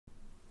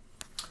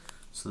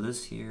So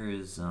this here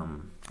is a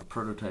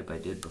prototype I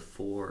did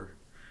before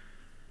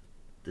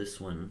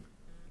this one.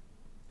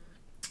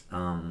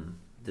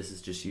 This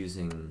is just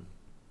using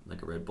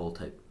like a Red Bull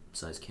type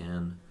size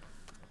can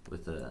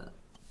with a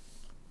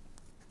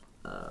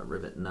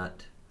rivet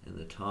nut in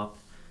the top,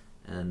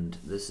 and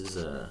this is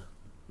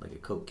like a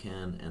Coke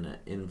can and an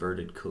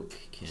inverted Coke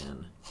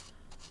can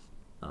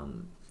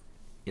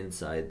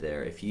inside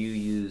there. If you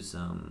use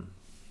a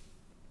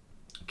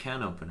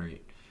can opener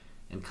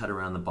and cut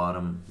around the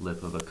bottom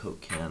lip of a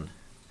Coke can,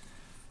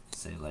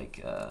 say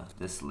like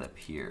this lip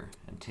here,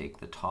 and take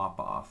the top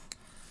off,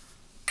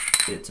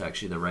 it's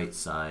actually the right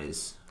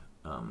size.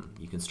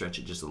 You can stretch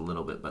it just a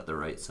little bit, but the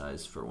right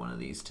size for one of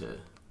these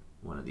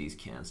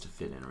cans to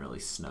fit in really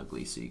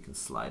snugly, so you can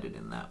slide it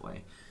in that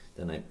way.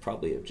 Then I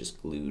probably have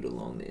just glued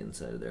along the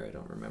inside of there. I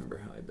don't remember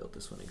how I built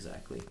this one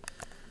exactly.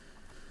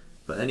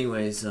 But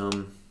anyways,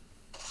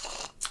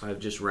 I've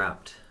just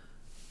wrapped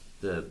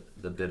the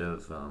bit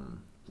of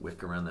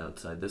wick around the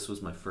outside. This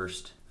was my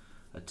first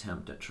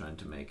attempt at trying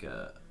to make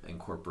a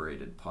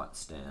incorporated pot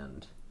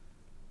stand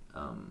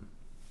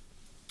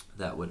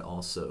that would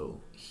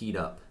also heat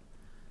up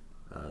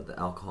the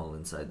alcohol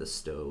inside the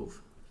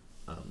stove.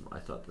 I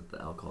thought that the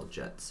alcohol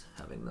jets,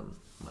 having them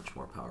much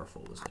more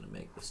powerful, was going to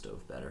make the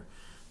stove better.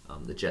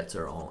 The jets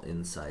are all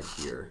inside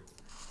here,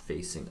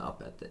 facing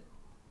up at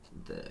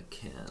the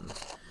can.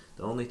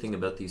 The only thing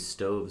about these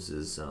stoves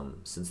is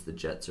since the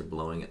jets are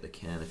blowing at the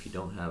can, if you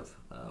don't have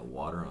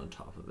water on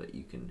top of it,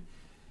 you can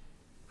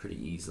pretty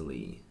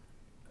easily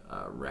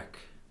wreck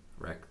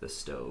the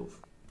stove,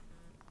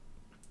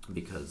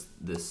 because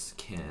this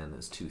can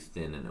is too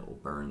thin and it will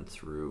burn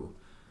through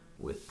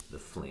with the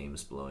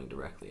flames blowing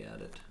directly at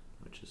it,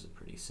 which is a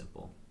pretty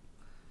simple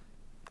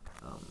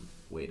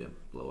way to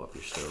blow up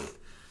your stove.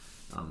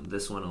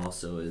 This one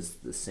also is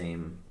the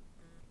same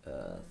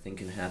thing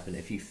can happen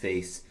if you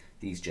face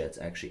these jets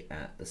actually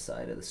at the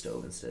side of the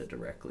stove instead of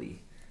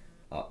directly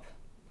up.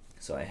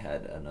 So I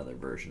had another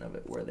version of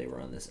it where they were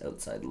on this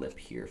outside lip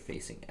here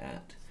facing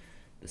at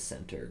the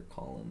center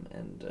column,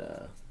 and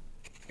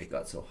it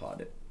got so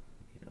hot it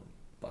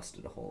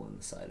busted a hole in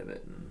the side of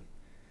it and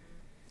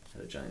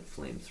had a giant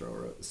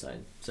flamethrower out the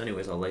side. So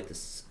anyways, I'll light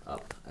this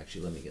up.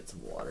 Actually, let me get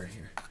some water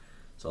here.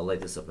 So I'll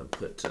light this up and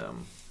put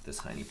this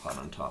Heine pot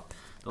on top.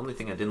 The only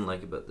thing I didn't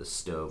like about this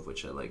stove,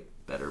 which I like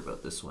better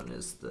about this one,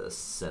 is the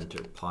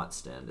center pot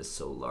stand is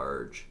so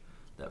large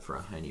that for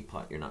a Heine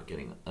pot you're not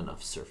getting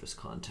enough surface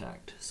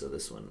contact. So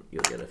this one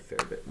you'll get a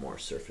fair bit more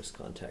surface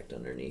contact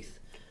underneath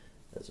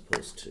as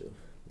opposed to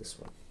this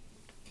one.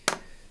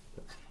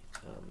 But,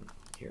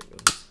 here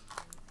it goes.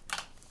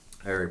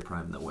 I already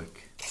primed the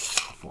wick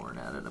before and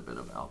added a bit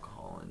of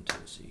alcohol into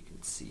it so you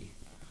can see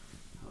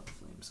how it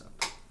flames up.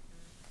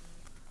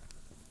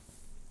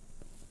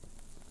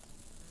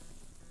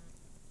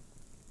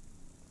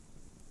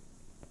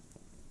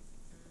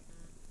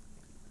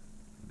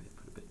 Maybe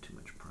I put a bit too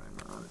much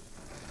primer on it.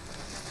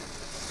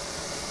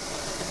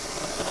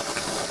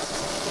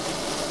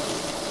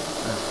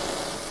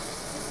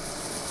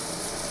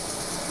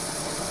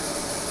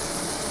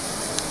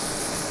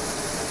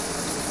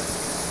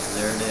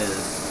 There it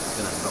is. It's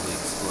gonna probably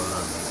explode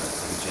on me, but it's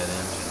like a jet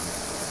engine.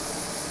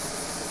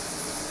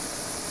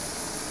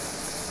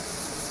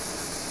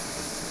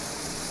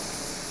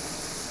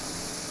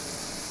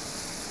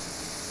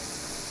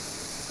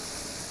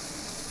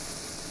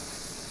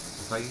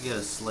 If I could get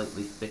a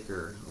slightly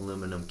thicker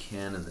aluminum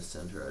can in the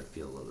center, I'd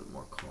feel a little bit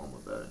more calm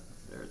about it.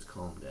 There, it's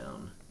calmed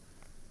down.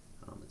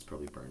 It's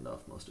probably burned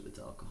off most of its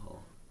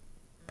alcohol.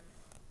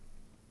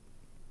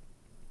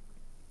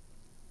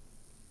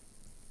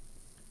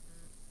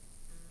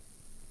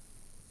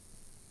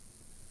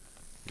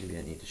 Maybe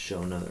I need to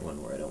show another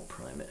one where I don't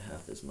prime it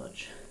half as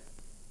much.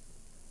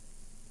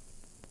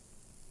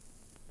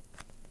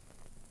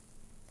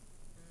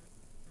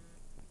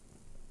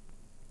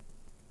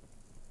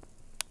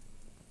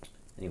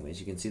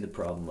 Anyways, you can see the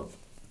problem of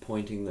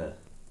pointing the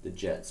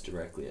jets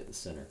directly at the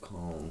center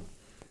column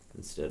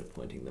instead of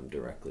pointing them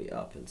directly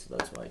up, and so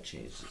that's why I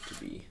changed it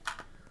to be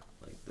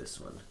like this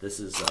one.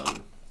 This is,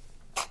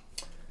 I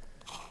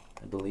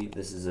believe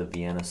this is a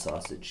Vienna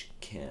sausage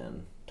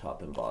can,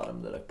 top and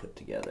bottom, that I put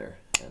together.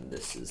 And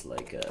this is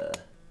like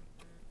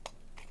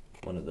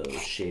one of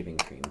those shaving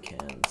cream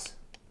cans.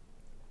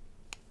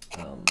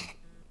 And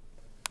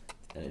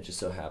it just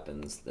so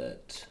happens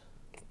that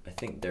I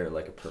think they're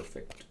like a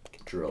perfect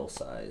drill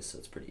size, so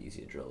it's pretty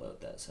easy to drill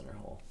out that center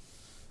hole.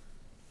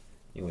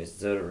 Anyways,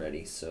 it's out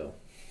already, so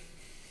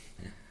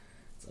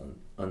it's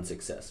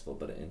unsuccessful,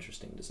 but an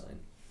interesting design.